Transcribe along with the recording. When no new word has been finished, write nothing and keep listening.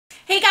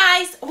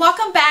guys,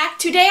 welcome back.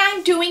 Today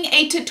I'm doing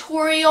a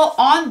tutorial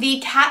on the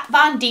Kat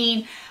Von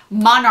D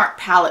Monarch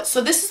palette. So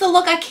this is the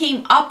look I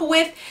came up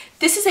with.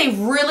 This is a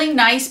really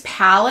nice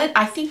palette.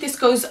 I think this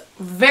goes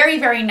very,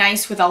 very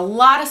nice with a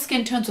lot of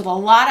skin tones, with a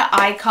lot of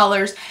eye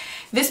colors.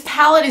 This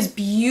palette is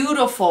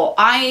beautiful.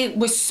 I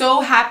was so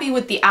happy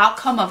with the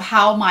outcome of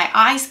how my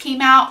eyes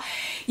came out.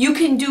 You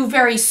can do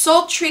very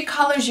sultry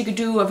colors. You could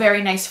do a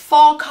very nice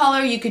fall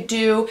color. You could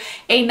do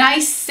a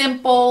nice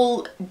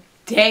simple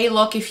day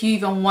look if you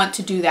even want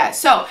to do that.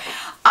 So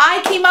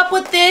I came up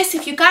with this.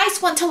 If you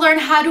guys want to learn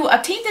how to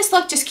obtain this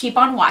look, just keep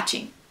on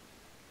watching.